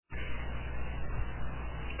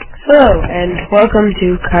Hello, and welcome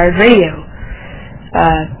to Card Radio.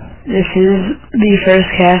 This is the first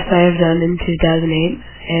cast I have done in 2008,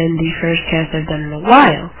 and the first cast I've done in a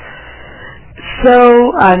while.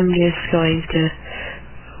 So, I'm just going to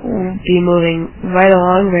be moving right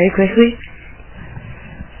along very quickly.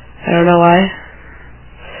 I don't know why,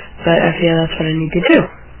 but I feel that's what I need to do.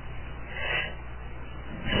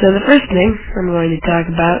 So the first thing I'm going to talk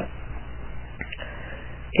about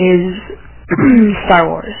is Star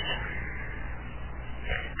Wars.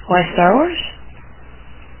 Why Star Wars?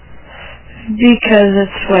 Because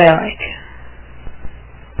it's what I like.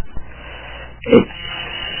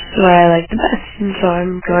 It's what I like the best, and so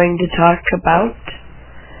I'm going to talk about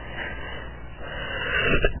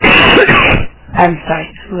I'm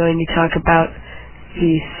going to talk about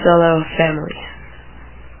the Solo family.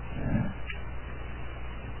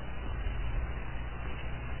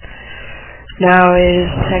 Now it is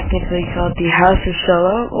technically called the House of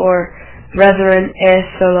Solo, or Brethren A.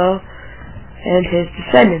 Solo and his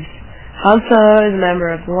descendants. Han Solo is a member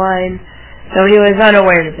of the line, though he was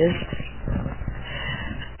unaware of this.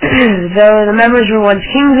 Though the members were once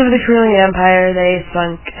kings of the Corellian Empire, they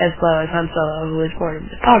sunk as low as Han Solo, who was born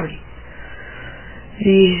into poverty.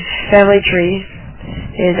 The family tree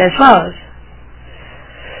is as follows.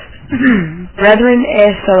 Brethren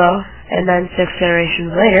A. Solo, and then 6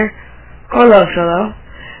 generations later, Orlo Solo,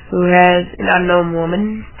 who has an unknown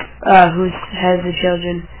woman, who has the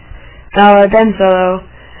children Dala Den Solo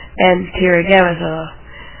and Tira Gamma Solo.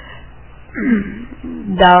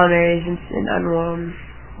 Dala marries an unknown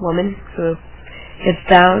woman who gets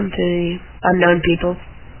down to the unknown people,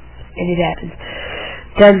 and it happens.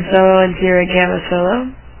 Den Solo and Tira Gamma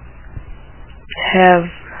Solo have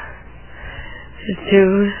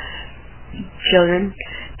 2 children,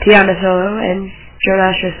 Tiana Solo and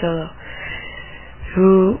Jonasha Solo,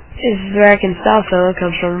 who is American Sal Solo,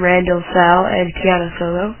 comes from Randall Sal and Tiana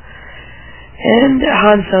Solo, and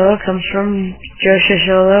Han Solo comes from Josha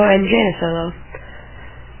Solo and Jaina Solo.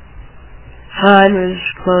 Han was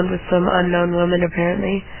cloned with some unknown woman,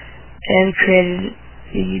 apparently, and created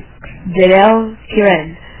the Dedel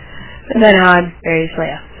Kiren. And then Han marries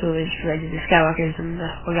Leia, who is related to the Skywalkers and the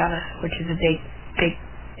Organa, which is a big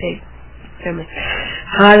family.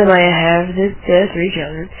 Han and Leia have the 3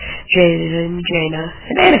 children, Jaden, Jaina,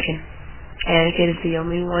 and Anakin. Anakin is the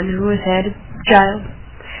only one who has had a child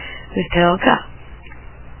with Teal'c.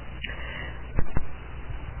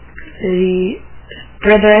 The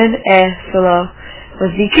Brethren A. Solo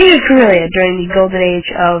was the king of Corellia during the golden age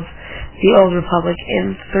of the Old Republic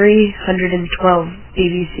in 312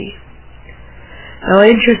 BBC. Now, an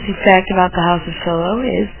interesting fact about the House of Solo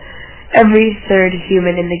is every 3rd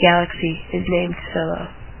human in the galaxy is named Solo.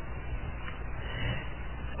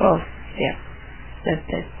 Well, yeah.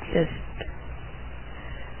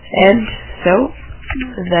 And so,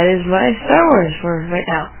 that is my Star Wars for right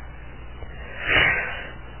now.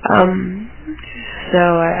 So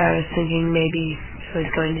I was thinking maybe I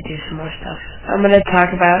was going to do some more stuff. I'm going to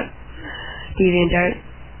talk about DeviantArt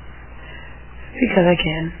because I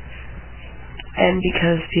can, and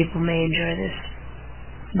because people may enjoy this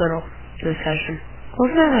little discussion. Well,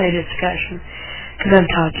 it's not really a discussion, because I'm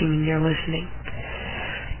talking and you're listening.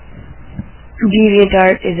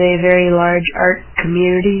 DeviantArt is a very large art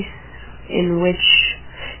community in which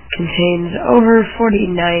contains over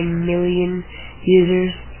 49 million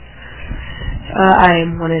users. I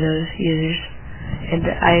am one of those users, and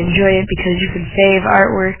I enjoy it because you can save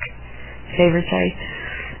artwork,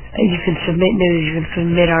 you can submit news, you can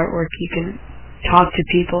submit artwork, you can talk to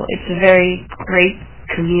people. It's a very great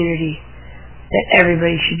community that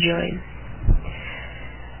everybody should join.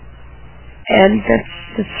 And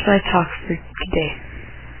that's my talk for today.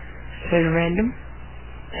 Sort of random,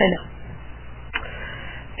 I know.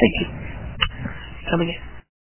 Thank you. Come again.